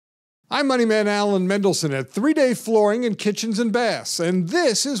I'm Moneyman Alan Mendelson at 3-Day Flooring and Kitchens and Baths, and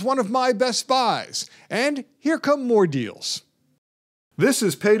this is one of my best buys. And here come more deals. This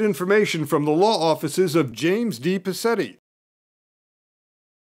is paid information from the law offices of James D. Passetti.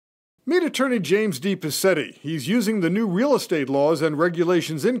 Meet attorney James D. Passetti. He's using the new real estate laws and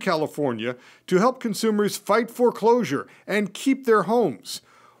regulations in California to help consumers fight foreclosure and keep their homes.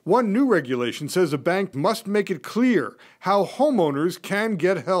 One new regulation says a bank must make it clear how homeowners can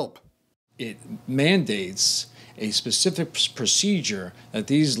get help. It mandates a specific procedure that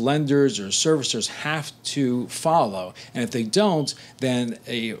these lenders or servicers have to follow. And if they don't, then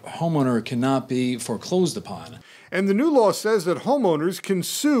a homeowner cannot be foreclosed upon. And the new law says that homeowners can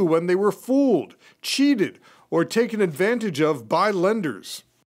sue when they were fooled, cheated, or taken advantage of by lenders.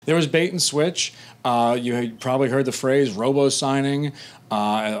 There was bait and switch. You probably heard the phrase robo-signing,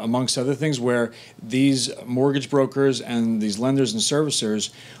 amongst other things, where these mortgage brokers and these lenders and servicers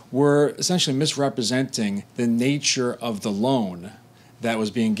were essentially misrepresenting the nature of the loan that was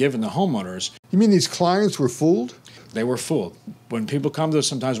being given to homeowners. You mean these clients were fooled? They were fooled. When people come to us,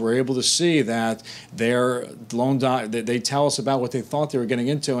 sometimes we're able to see that their loan they tell us about what they thought they were getting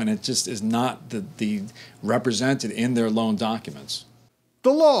into, and it just is not the represented in their loan documents.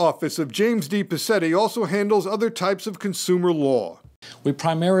 The law office of James D. Passetti also handles other types of consumer law. We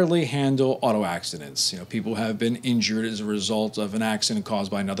primarily handle auto accidents. People have been injured as a result of an accident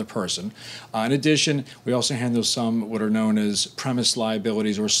caused by another person. In addition, we also handle some what are known as premise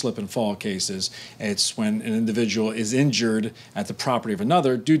liabilities or slip and fall cases. It's when an individual is injured at the property of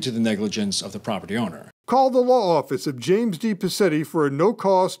another due to the negligence of the property owner. Call the law office of James D. Passetti for a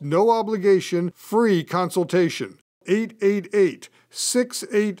no-cost, no-obligation, free consultation.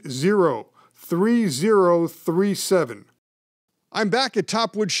 888-680-3037. I'm back at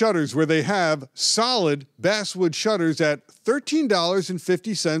Topwood Shutters, where they have solid basswood shutters at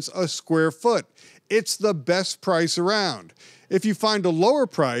 $13.50 a square foot. It's the best price around. If you find a lower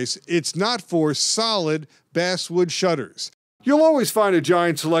price, it's not for solid basswood shutters. You'll always find a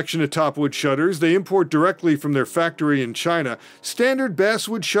giant selection of Topwood shutters. They import directly from their factory in China. Standard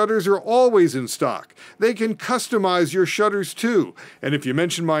basswood shutters are always in stock. They can customize your shutters too. And if you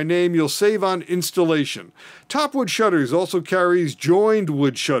mention my name, you'll save on installation. Topwood Shutters also carries joined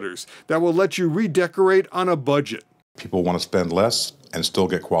wood shutters that will let you redecorate on a budget. People want to spend less and still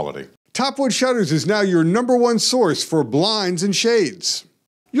get quality. Topwood Shutters is now your #1 source for blinds and shades.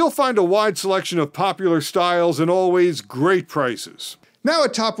 You'll find a wide selection of popular styles and always great prices. Now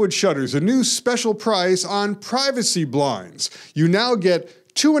at Topwood Shutters, a new special price on privacy blinds. You now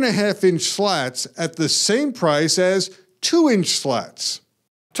get 2.5-inch slats at the same price as 2-inch slats.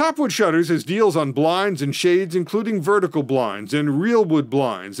 Topwood Shutters has deals on blinds and shades, including vertical blinds and real wood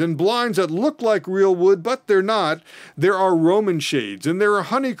blinds and blinds that look like real wood, but they're not. There are Roman shades, and there are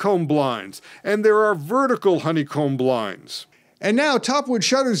honeycomb blinds, and there are vertical honeycomb blinds. And now Topwood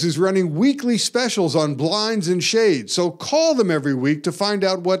Shutters is running weekly specials on blinds and shades, so call them every week to find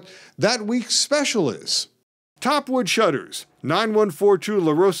out what that week's special is. Topwood Shutters, 9142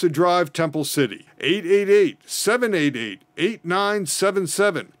 La Rosa Drive, Temple City,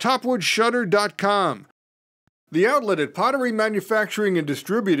 888-788-8977, topwoodshutter.com. The outlet at Pottery Manufacturing and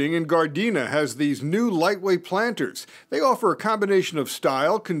Distributing in Gardena has these new lightweight planters. They offer a combination of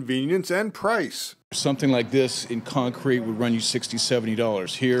style, convenience, and price. Something like this in concrete would run you $60,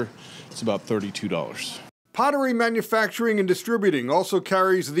 $70. Here, it's about $32. Pottery Manufacturing and Distributing also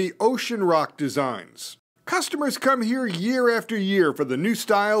carries the Ocean Rock designs. Customers come here year after year for the new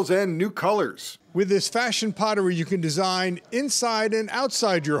styles and new colors. With this fashion pottery, you can design inside and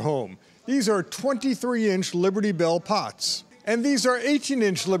outside your home. These are 23-inch Liberty Bell pots. And these are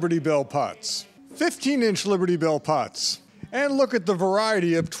 18-inch Liberty Bell pots, 15-inch Liberty Bell pots. And look at the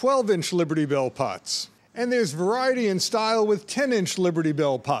variety of 12-inch Liberty Bell pots. And there's variety in style with 10-inch Liberty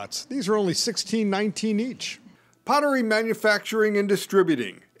Bell pots. These are only $16.19 each. Pottery Manufacturing and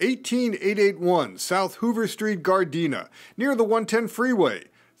Distributing, 18881 South Hoover Street, Gardena, near the 110 freeway,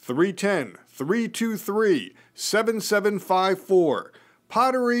 310-323-7754,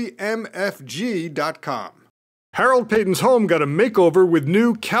 potterymfg.com. Harold Payton's home got a makeover with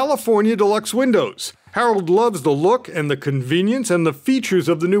new California Deluxe windows. Harold loves the look and the convenience and the features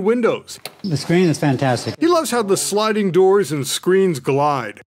of the new windows. The screen is fantastic. He loves how the sliding doors and screens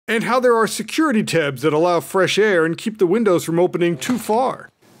glide, and how there are security tabs that allow fresh air and keep the windows from opening too far.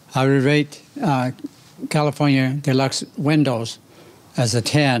 I would rate California Deluxe windows as a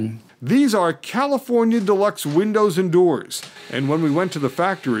 10. These are California Deluxe windows and doors, and when we went to the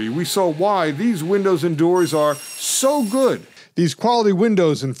factory, we saw why these windows and doors are so good. These quality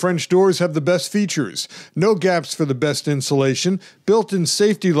windows and French doors have the best features. No gaps for the best insulation, built-in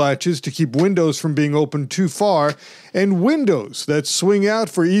safety latches to keep windows from being opened too far, and windows that swing out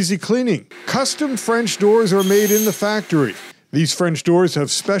for easy cleaning. Custom French doors are made in the factory. These French doors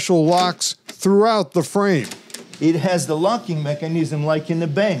have special locks throughout the frame. It has the locking mechanism like in a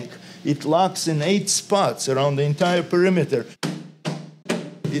bank. It locks in 8 spots around the entire perimeter.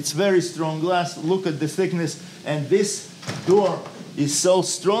 It's very strong glass. Look at the thickness. And this door is so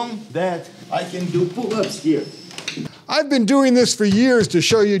strong that I can do pull-ups here. I've been doing this for years to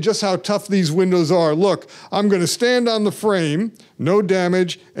show you just how tough these windows are. Look, I'm going to stand on the frame, no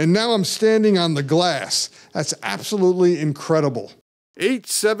damage, and now I'm standing on the glass. That's absolutely incredible.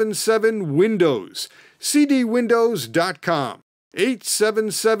 877 Windows, cdwindows.com.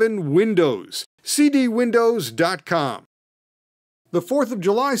 877 Windows, cdwindows.com. The 4th of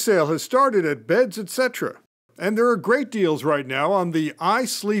July sale has started at Beds Etc. And there are great deals right now on the I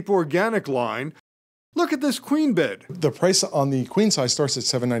Sleep Organic line. Look at this queen bed. The price on the queen size starts at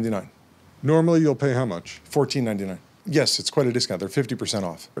 $7.99. Normally you'll pay how much? $14.99. Yes, it's quite a discount. They're 50%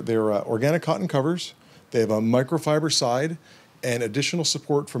 off. They're organic cotton covers. They have a microfiber side and additional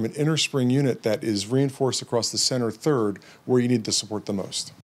support from an inner spring unit that is reinforced across the center third where you need the support the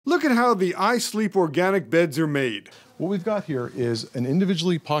most. Look at how the I Sleep Organic beds are made. What we've got here is an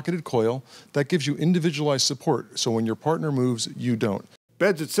individually pocketed coil that gives you individualized support, so when your partner moves, you don't.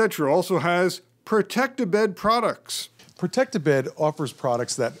 Beds Etc. also has Protect-A-Bed products. Protect-A-Bed offers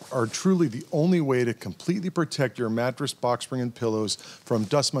products that are truly the only way to completely protect your mattress, box spring, and pillows from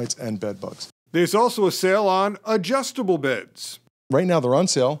dust mites and bed bugs. There's also a sale on adjustable beds. Right now they're on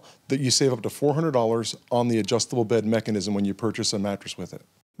sale that you save up to $400 on the adjustable bed mechanism when you purchase a mattress with it.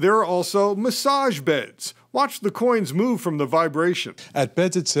 There are also massage beds. Watch the coins move from the vibration. At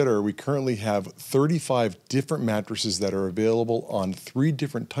Beds Etc., we currently have 35 different mattresses that are available on 3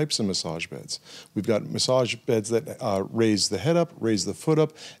 different types of massage beds. We've got massage beds that raise the head up, raise the foot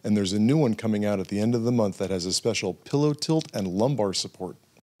up, and there's a new one coming out at the end of the month that has a special pillow tilt and lumbar support.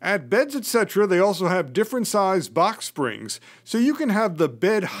 At Beds Etc., they also have different size box springs, so you can have the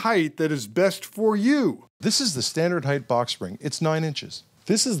bed height that is best for you. This is the standard height box spring. It's 9 inches.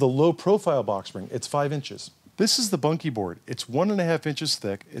 This is the low profile box spring. It's 5 inches. This is the bunkie board. It's 1.5 inches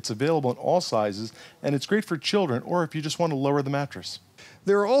thick. It's available in all sizes, and it's great for children or if you just want to lower the mattress.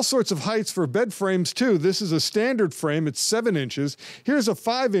 There are all sorts of heights for bed frames too. This is a standard frame, it's 7 inches. Here's a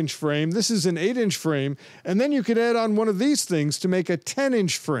 5-inch frame, this is an 8-inch frame, and then you can add on one of these things to make a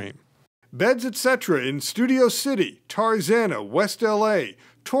 10-inch frame. Beds Etc. in Studio City, Tarzana, West LA,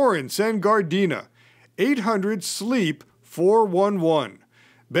 Torrance, and Gardena. 800-SLEEP-411.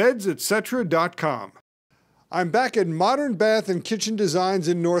 BedsEtc.com. I'm back at Modern Bath and Kitchen Designs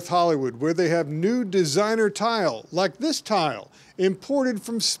in North Hollywood, where they have new designer tile, like this tile, imported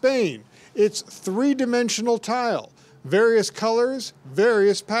from Spain. It's 3-dimensional tile, various colors,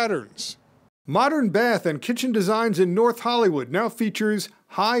 various patterns. Modern Bath and Kitchen Designs in North Hollywood now features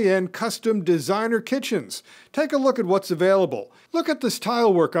high-end custom designer kitchens. Take a look at what's available. Look at this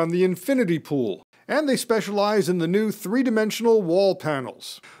tile work on the infinity pool. And they specialize in the new 3-dimensional wall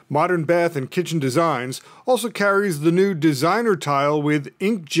panels. Modern Bath and Kitchen Designs also carries the new designer tile with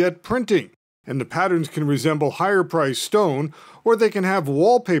inkjet printing. And the patterns can resemble higher-priced stone, or they can have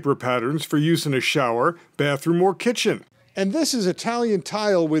wallpaper patterns for use in a shower, bathroom, or kitchen. And this is Italian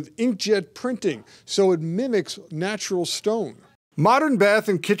tile with inkjet printing, so it mimics natural stone. Modern Bath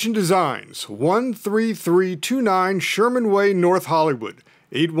and Kitchen Designs, 13329 Sherman Way, North Hollywood.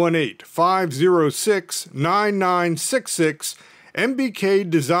 818-506-9966,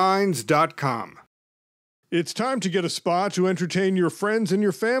 mbkdesigns.com. It's time to get a spa to entertain your friends and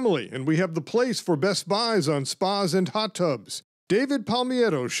your family, and we have the place for best buys on spas and hot tubs. David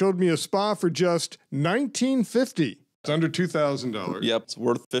Palmiero showed me a spa for just $19.50. It's under $2,000. Yep, it's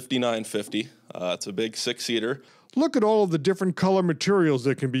worth $59.50. It's a big 6-seater. Look at all of the different color materials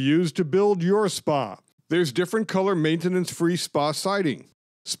that can be used to build your spa. There's different color maintenance-free spa siding.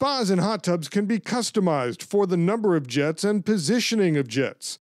 Spas and hot tubs can be customized for the number of jets and positioning of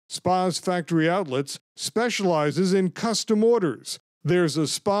jets. Spas Factory Outlets specializes in custom orders. There's a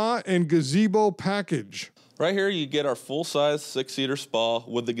spa and gazebo package. Right here you get our full-size 6-seater spa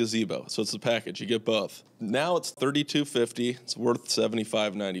with the gazebo. So it's a package, you get both. Now it's $32.50, it's worth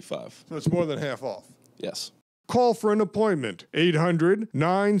 $75.95. That's more than half off. Yes. Call for an appointment,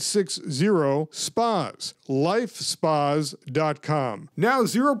 800-960-SPAS, lifespas.com. Now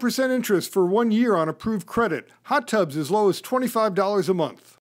 0% interest for 1 year on approved credit. Hot tubs as low as $25 a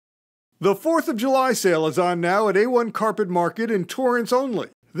month. The 4th of July sale is on now at A1 Carpet Market in Torrance only.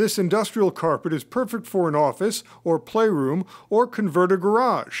 This industrial carpet is perfect for an office or playroom or converter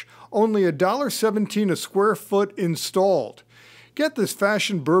garage. Only $1.17 a square foot installed. Get this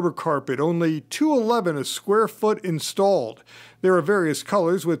fashion Berber carpet, only $2.11 a square foot installed. There are various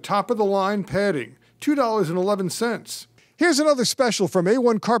colors with top-of-the-line padding, $2.11. Here's another special from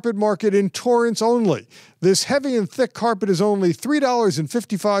A1 Carpet Market in Torrance only. This heavy and thick carpet is only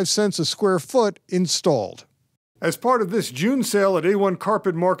 $3.55 a square foot installed. As part of this June sale at A1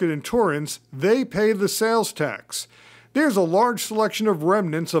 Carpet Market in Torrance, they pay the sales tax. There's a large selection of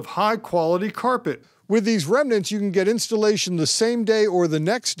remnants of high-quality carpet. With these remnants, you can get installation the same day or the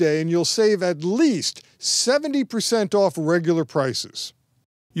next day, and you'll save at least 70% off regular prices.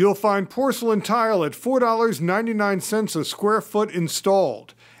 You'll find porcelain tile at $4.99 a square foot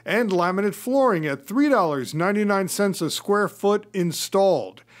installed, and laminate flooring at $3.99 a square foot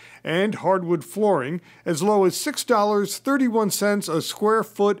installed, and hardwood flooring as low as $6.31 a square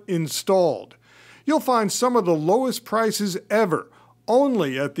foot installed. You'll find some of the lowest prices ever,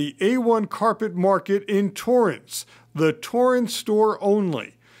 only at the A1 Carpet Market in Torrance, the Torrance store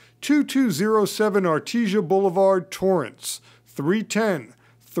only. 2207 Artesia Boulevard, Torrance,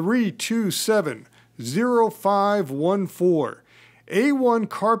 310-327-0514.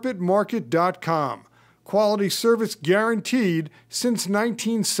 A1carpetmarket.com. Quality service guaranteed since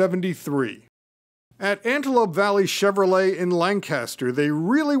 1973. At Antelope Valley Chevrolet in Lancaster, they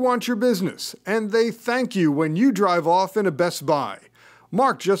really want your business, and they thank you when you drive off in a Best Buy.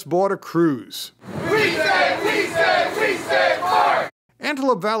 Mark just bought a Cruze. We say Mark!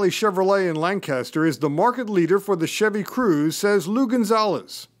 Antelope Valley Chevrolet in Lancaster is the market leader for the Chevy Cruze, says Lou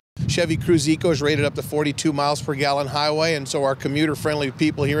Gonzalez. Chevy Cruze Eco is rated up to 42 miles per gallon highway, and so our commuter-friendly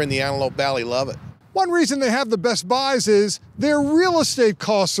people here in the Antelope Valley love it. One reason they have the best buys is their real estate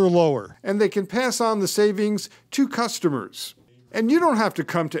costs are lower, and they can pass on the savings to customers. And you don't have to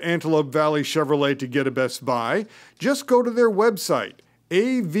come to Antelope Valley Chevrolet to get a Best Buy. Just go to their website,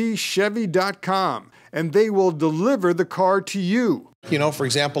 avchevy.com, and they will deliver the car to you. You know, for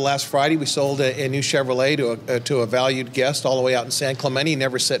example, last Friday we sold a new Chevrolet to a valued guest all the way out in San Clemente. He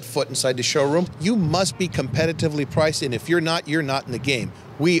never set foot inside the showroom. You must be competitively priced, and if you're not in the game.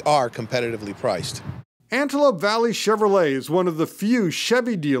 We are competitively priced. Antelope Valley Chevrolet is one of the few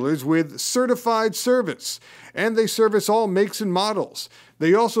Chevy dealers with certified service, and they service all makes and models.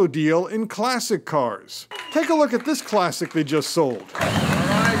 They also deal in classic cars. Take a look at this classic they just sold. All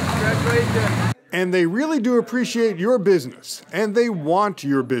right, congratulations. And they really do appreciate your business, and they want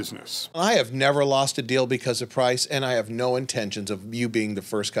your business. I have never lost a deal because of price, and I have no intentions of you being the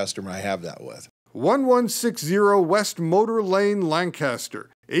first customer I have that with. 1160 West Motor Lane, Lancaster,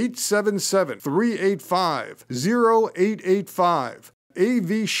 877-385-0885,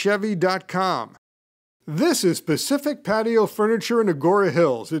 avchevy.com. This is Pacific Patio Furniture in Agora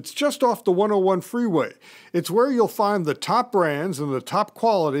Hills. It's just off the 101 freeway. It's where you'll find the top brands and the top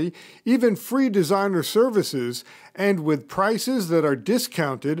quality, even free designer services, and with prices that are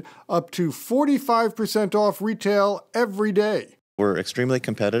discounted up to 45% off retail every day. We're extremely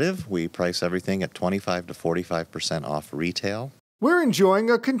competitive. We price everything at 25 to 45% off retail. We're enjoying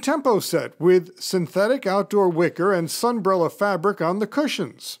a Contempo set with synthetic outdoor wicker and sunbrella fabric on the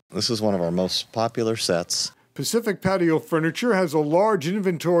cushions. This is one of our most popular sets. Pacific Patio Furniture has a large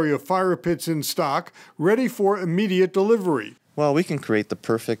inventory of fire pits in stock, ready for immediate delivery. Well, we can create the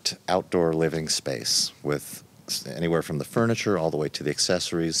perfect outdoor living space with anywhere from the furniture all the way to the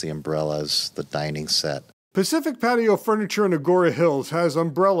accessories, the umbrellas, the dining set. Pacific Patio Furniture in Agora Hills has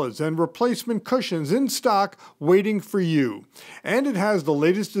umbrellas and replacement cushions in stock waiting for you. And it has the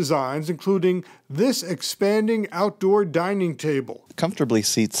latest designs, including this expanding outdoor dining table. Comfortably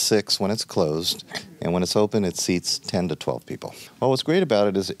seats 6 when it's closed, and when it's open, it seats 10 to 12 people. Well, what's great about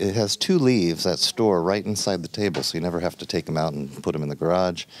it is it has 2 leaves that store right inside the table, so you never have to take them out and put them in the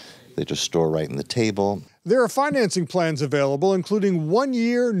garage. They just store right in the table. There are financing plans available, including 1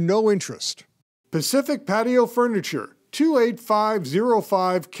 year, no interest. Pacific Patio Furniture,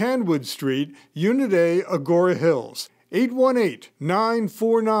 28505 Canwood Street, Unit A, Agora Hills,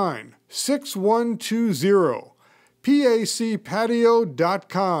 818-949-6120,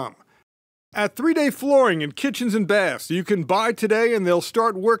 pacpatio.com. At 3-Day Flooring in Kitchens and Baths, you can buy today and they'll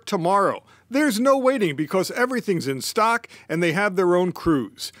start work tomorrow. There's no waiting because everything's in stock and they have their own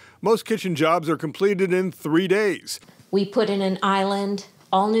crews. Most kitchen jobs are completed in 3 days. We put in an island,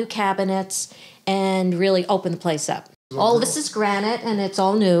 all new cabinets, and really open the place up. All this is granite and it's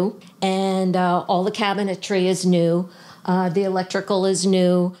all new, and all the cabinetry is new. The electrical is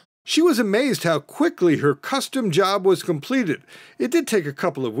new. She was amazed how quickly her custom job was completed. It did take a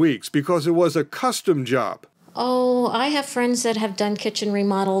couple of weeks because it was a custom job. Oh, I have friends that have done kitchen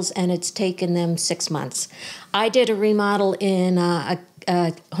remodels, and it's taken them 6 months. I did a remodel in a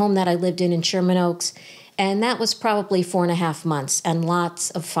home that I lived in Sherman Oaks, and that was probably 4.5 months, and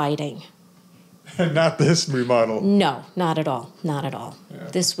lots of fighting. Not this remodel. No, not at all. Not at all. Yeah.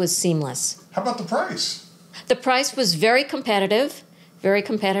 This was seamless. How about the price? The price was very competitive. Very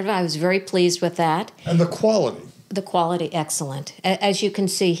competitive. I was very pleased with that. And the quality? The quality, excellent. As you can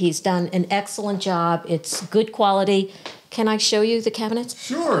see, he's done an excellent job. It's good quality. Can I show you the cabinets?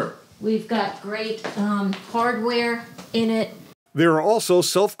 Sure. We've got great hardware in it. There are also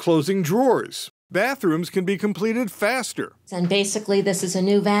self-closing drawers. Bathrooms can be completed faster. And basically, this is a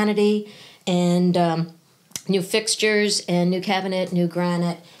new vanity and new fixtures and new cabinet, new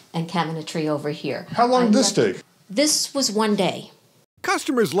granite, and cabinetry over here. How long did this take? This was 1 day.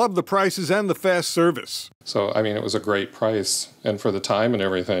 Customers love the prices and the fast service. So, I mean, it was a great price, and for the time and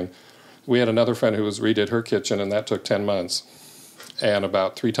everything. We had another friend who redid her kitchen, and that took 10 months, and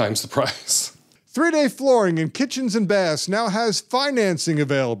about 3 times the price. 3-Day Flooring in Kitchens and Baths now has financing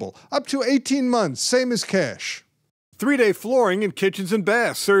available, up to 18 months, same as cash. 3-Day Flooring in Kitchens and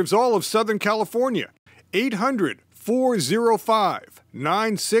Baths serves all of Southern California.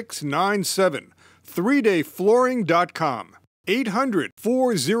 800-405-9697. 3dayflooring.com.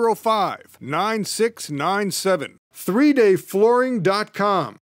 800-405-9697.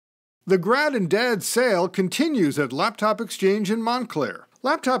 3dayflooring.com. The Grad and Dad sale continues at Laptop Exchange in Montclair.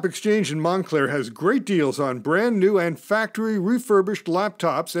 Laptop Exchange in Montclair has great deals on brand new and factory refurbished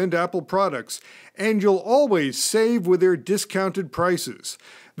laptops and Apple products, and you'll always save with their discounted prices.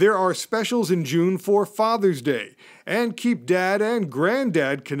 There are specials in June for Father's Day, and keep Dad and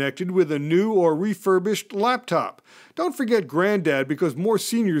Granddad connected with a new or refurbished laptop. Don't forget Granddad because more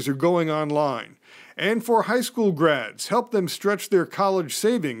seniors are going online. And for high school grads, help them stretch their college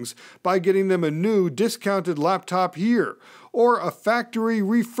savings by getting them a new discounted laptop here, or a factory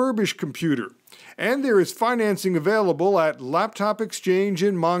refurbished computer. And there is financing available at Laptop Exchange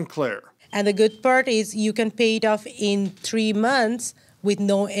in Montclair. And the good part is you can pay it off in 3 months with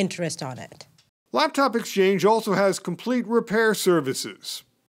no interest on it. Laptop Exchange also has complete repair services.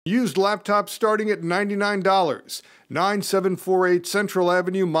 Used laptops starting at $99. 9748 Central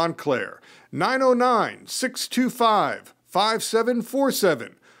Avenue, Montclair.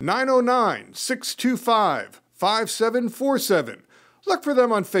 909-625-5747. 909-625-5747. Look for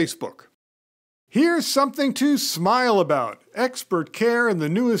them on Facebook. Here's something to smile about. Expert care in the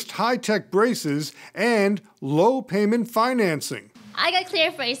newest high-tech braces and low payment financing. I got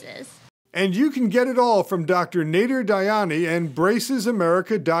clear braces. And you can get it all from Dr. Nader Dayani and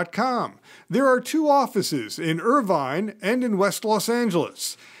BracesAmerica.com. There are 2 offices in Irvine and in West Los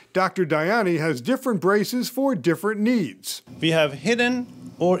Angeles. Dr. Dayani has different braces for different needs. We have hidden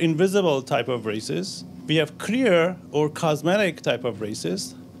or invisible type of braces. We have clear or cosmetic type of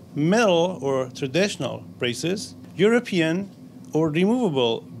braces, metal or traditional braces, European or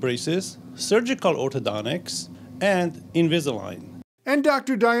removable braces, surgical orthodontics, and Invisalign. And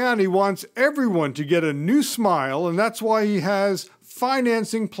Dr. Dayani wants everyone to get a new smile, and that's why he has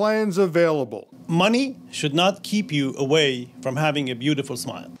financing plans available. Money should not keep you away from having a beautiful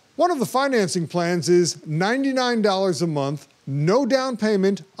smile. One of the financing plans is $99 a month, no down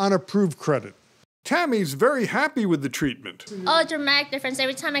payment on approved credit. Tammy's very happy with the treatment. Oh, dramatic difference.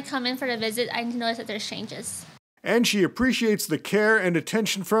 Every time I come in for the visit, I notice that there's changes. And she appreciates the care and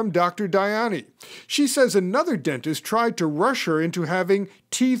attention from Dr. Dayani. She says another dentist tried to rush her into having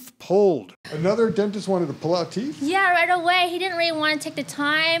teeth pulled. Another dentist wanted to pull out teeth? Yeah, right away. He didn't really want to take the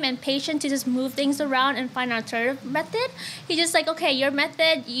time and patience to just move things around and find an alternative method. He just like, okay, your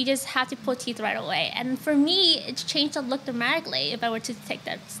method, you just have to pull teeth right away. And for me, it's changed the look dramatically if I were to take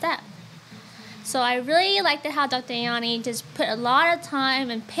that step. So I really liked how Dr. Dayani just put a lot of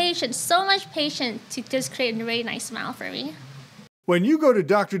time and patience, so much patience to just create a really nice smile for me. When you go to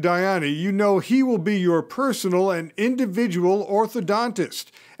Dr. Dayani, you know he will be your personal and individual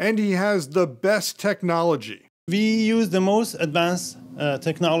orthodontist, and he has the best technology. We use the most advanced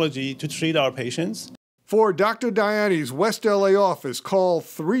technology to treat our patients. For Dr. Dayani's West LA office, call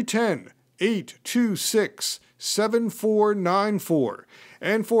 310-826-7494.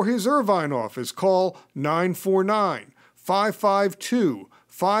 And for his Irvine office, call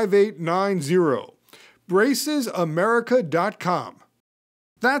 949-552-5890. BracesAmerica.com.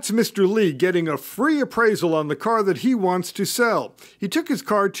 That's Mr. Lee getting a free appraisal on the car that he wants to sell. He took his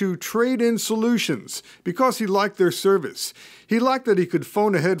car to Trade-In Solutions because he liked their service. He liked that he could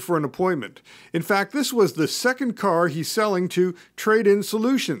phone ahead for an appointment. In fact, this was the second car he's selling to Trade-In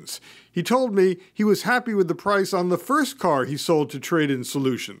Solutions. He told me he was happy with the price on the first car he sold to Trade-In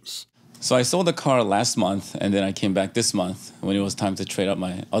Solutions. So I sold the car last month, and then I came back this month when it was time to trade out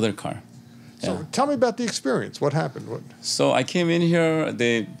my other car. So tell me about the experience. What happened? So I came in here,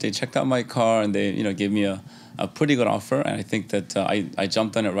 they checked out my car, and they gave me a pretty good offer. And I think that I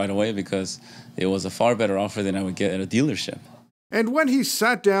jumped on it right away because it was a far better offer than I would get at a dealership. And when he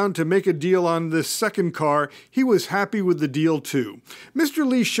sat down to make a deal on this second car, he was happy with the deal too. Mr.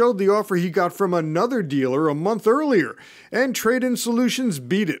 Lee showed the offer he got from another dealer a month earlier, and Trade-In Solutions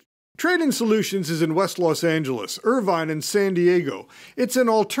beat it. Trade-In Solutions is in West Los Angeles, Irvine, and San Diego. It's an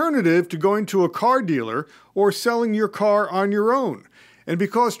alternative to going to a car dealer or selling your car on your own. And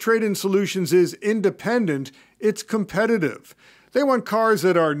because Trade-In Solutions is independent, it's competitive. They want cars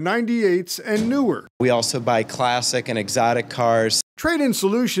that are 98s and newer. We also buy classic and exotic cars. Trade-In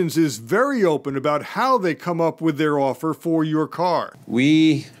Solutions is very open about how they come up with their offer for your car.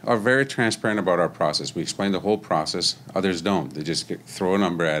 We are very transparent about our process. We explain the whole process. Others don't. They just throw a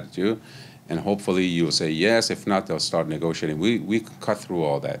number at you, and hopefully you'll say yes. If not, they'll start negotiating. We cut through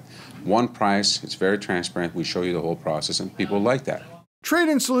all that. One price, it's very transparent. We show you the whole process, and people like that.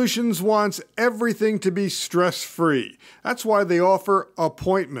 Trade-In Solutions wants everything to be stress-free. That's why they offer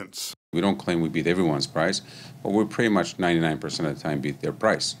appointments. We don't claim we beat everyone's price, but we pretty much 99% of the time beat their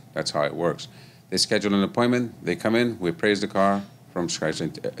price. That's how it works. They schedule an appointment, they come in, we appraise the car from scratch.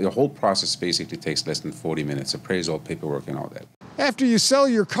 And the whole process basically takes less than 40 minutes, appraisal, paperwork, and all that. After you sell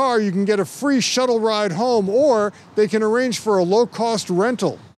your car, you can get a free shuttle ride home, or they can arrange for a low-cost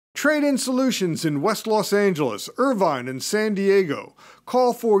rental. Trade-In Solutions in West Los Angeles, Irvine, and San Diego.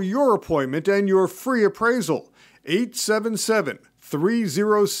 Call for your appointment and your free appraisal.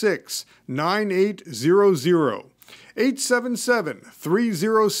 877-306-9800.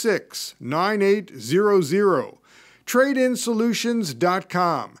 877-306-9800.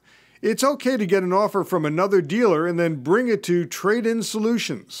 TradeInSolutions.com. It's okay to get an offer from another dealer and then bring it to Trade-In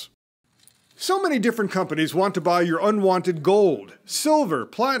Solutions. So many different companies want to buy your unwanted gold, silver,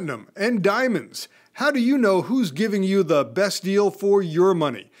 platinum, and diamonds. How do you know who's giving you the best deal for your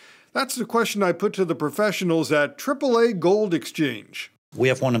money? That's the question I put to the professionals at AAA Gold Exchange. We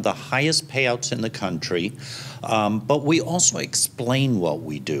have one of the highest payouts in the country, but we also explain what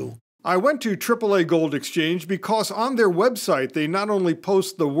we do. I went to AAA Gold Exchange because on their website they not only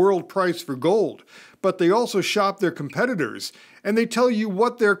post the world price for gold, but they also shop their competitors, and they tell you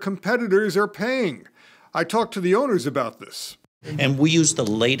what their competitors are paying. I talked to the owners about this. And we use the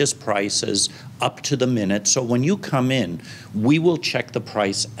latest prices up to the minute, so when you come in, we will check the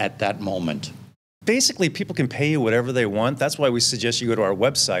price at that moment. Basically, people can pay you whatever they want. That's why we suggest you go to our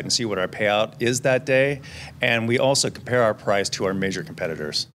website and see what our payout is that day. And we also compare our price to our major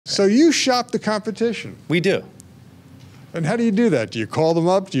competitors. So you shop the competition? We do. And how do you do that? Do you call them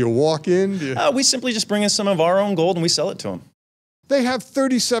up? Do you walk in? We simply just bring in some of our own gold and we sell it to them. They have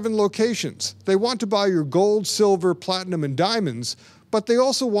 37 locations. They want to buy your gold, silver, platinum, and diamonds, but they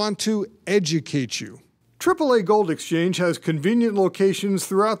also want to educate you. AAA Gold Exchange has convenient locations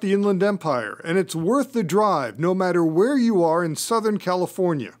throughout the Inland Empire, and it's worth the drive no matter where you are in Southern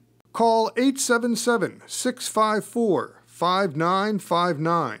California. Call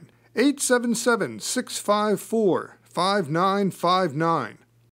 877-654-5959, 877-654-5959,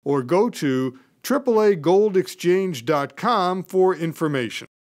 or go to AAAGoldExchange.com for information.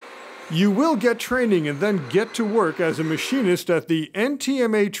 You will get training and then get to work as a machinist at the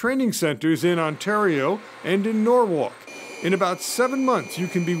NTMA training centers in Ontario and in Norwalk. In about 7 months, you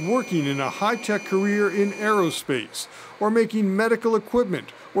can be working in a high-tech career in aerospace, or making medical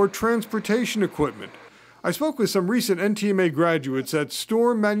equipment or transportation equipment. I spoke with some recent NTMA graduates at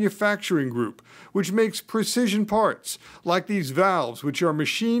Storm Manufacturing Group, which makes precision parts, like these valves, which are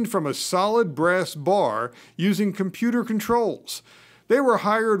machined from a solid brass bar using computer controls. They were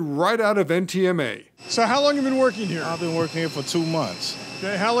hired right out of NTMA. So how long have you been working here? I've been working here for 2 months.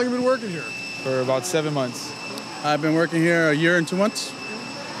 Okay, how long have you been working here? For about 7 months. I've been working here a year and 2 months.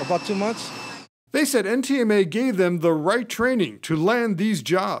 About 2 months. They said NTMA gave them the right training to land these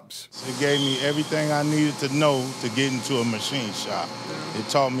jobs. It gave me everything I needed to know to get into a machine shop. It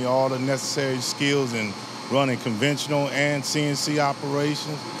taught me all the necessary skills in running conventional and CNC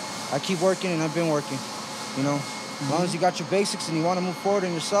operations. I keep working and I've been working, you know. As long as you got your basics and you want to move forward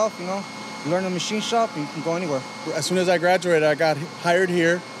in yourself, you know, you learn a machine shop and you can go anywhere. As soon as I graduated, I got hired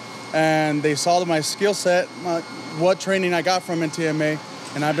here, and they saw my skill set, what training I got from NTMA,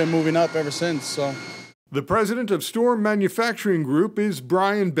 and I've been moving up ever since. So, the president of Storm Manufacturing Group is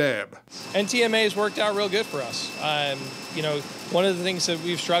Brian Babb. NTMA has worked out real good for us. You know, one of the things that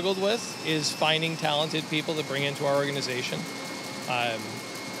we've struggled with is finding talented people to bring into our organization.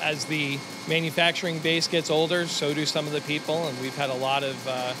 As the manufacturing base gets older, so do some of the people, and we've had a lot of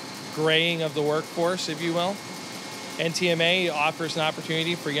graying of the workforce, if you will. NTMA offers an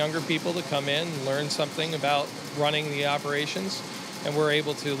opportunity for younger people to come in and learn something about running the operations, and we're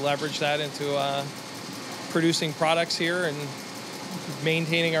able to leverage that into producing products here and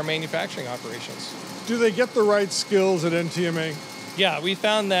maintaining our manufacturing operations. Do they get the right skills at NTMA? Yeah, we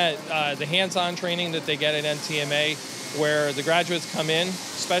found that the hands-on training that they get at NTMA, where the graduates come in,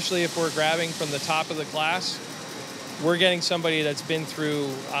 especially if we're grabbing from the top of the class, we're getting somebody that's been through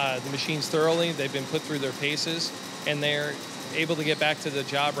the machines thoroughly, they've been put through their paces, and they're able to get back to the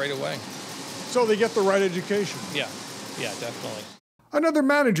job right away. So they get the right education? Yeah, definitely. Another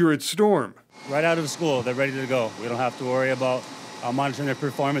manager at Storm. Right out of school, they're ready to go. We don't have to worry about monitoring their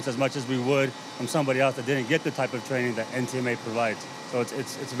performance as much as we would from somebody else that didn't get the type of training that NTMA provides. So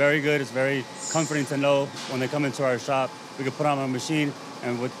it's very good. It's very comforting to know when they come into our shop, we can put on a machine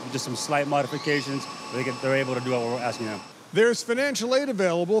and with just some slight modifications, they're able to do what we're asking them. There's financial aid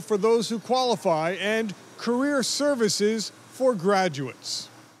available for those who qualify and career services for graduates.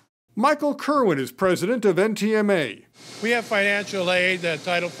 Michael Kerwin is president of NTMA. We have financial aid,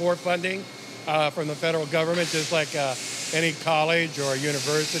 Title IV funding from the federal government, just like any college or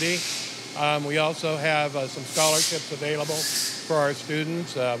university. We also have some scholarships available for our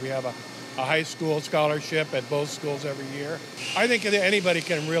students. We have a high school scholarship at both schools every year. I think anybody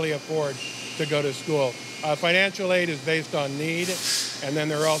can really afford to go to school. Financial aid is based on need, and then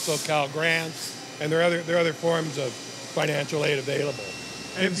there are also Cal grants, and there are other forms of financial aid available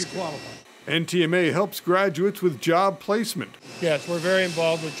if you qualify. NTMA helps graduates with job placement. Yes, we're very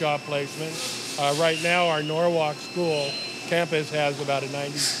involved with job placement. Right now, our Norwalk School campus has about a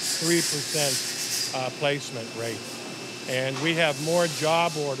 93% placement rate. And we have more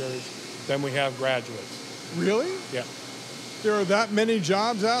job orders than we have graduates. Really? Yeah. There are that many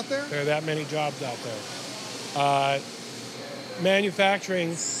jobs out there? There are that many jobs out there.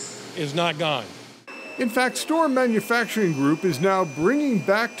 Manufacturing is not gone. In fact, Storm Manufacturing Group is now bringing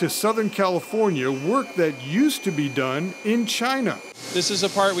back to Southern California work that used to be done in China. This is a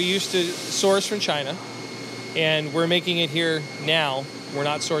part we used to source from China, and we're making it here now. We're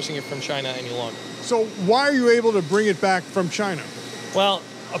not sourcing it from China any longer. So why are you able to bring it back from China? Well,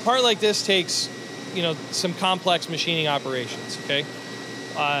 a part like this takes, some complex machining operations, okay?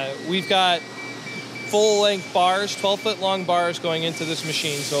 We've got full-length bars, 12-foot long bars going into this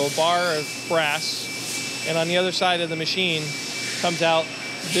machine. So a bar of brass, and on the other side of the machine comes out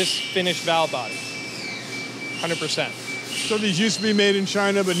this finished valve body, 100%. So these used to be made in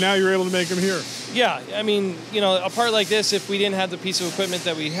China, but now you're able to make them here? Yeah, I mean, a part like this, if we didn't have the piece of equipment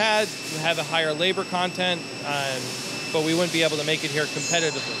that we had a higher labor content, but we wouldn't be able to make it here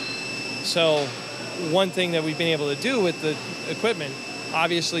competitively. So one thing that we've been able to do with the equipment,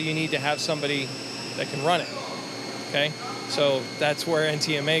 obviously you need to have somebody that can run it, okay? So that's where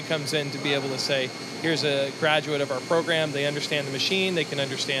NTMA comes in to be able to say, here's a graduate of our program, they understand the machine, they can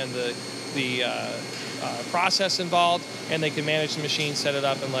understand the process involved, and they can manage the machine, set it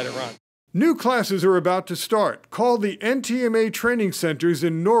up, and let it run. New classes are about to start. Call the NTMA training centers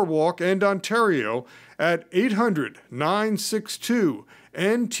in Norwalk and Ontario at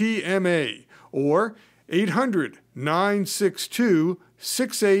 800-962-NTMA or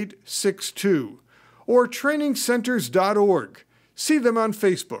 800-962-6862 or trainingcenters.org. See them on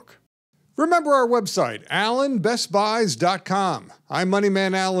Facebook. Remember our website, AllenBestBuys.com. I'm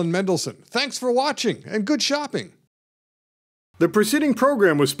Moneyman Alan Mendelson. Thanks for watching and good shopping. The preceding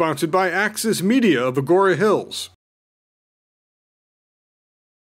program was sponsored by Axis Media of Agora Hills.